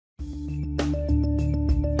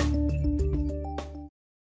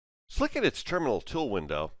SlickEdit's Terminal Tool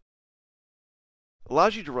Window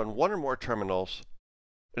allows you to run one or more terminals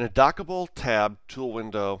in a dockable tab tool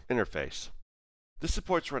window interface. This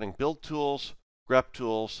supports running build tools, grep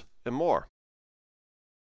tools, and more.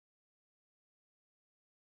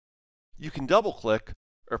 You can double-click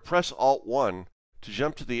or press Alt-1 to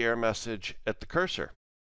jump to the error message at the cursor.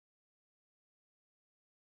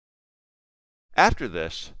 After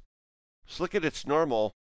this, SlickEdit's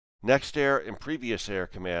normal next error and previous error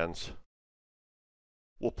commands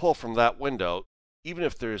will pull from that window, even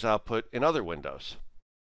if there is output in other windows.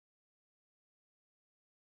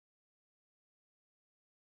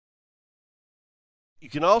 You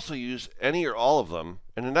can also use any or all of them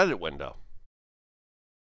in an edit window.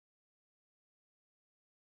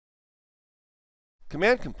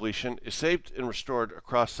 Command completion is saved and restored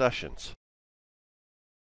across sessions.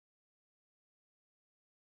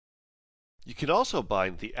 You can also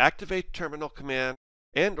bind the Activate Terminal command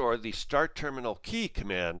and/or the Start Terminal Key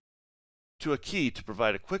command to a key to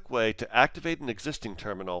provide a quick way to activate an existing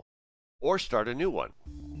terminal or start a new one.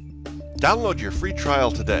 Download your free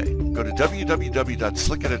trial today. Go to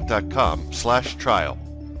www.slickedit.com/trial.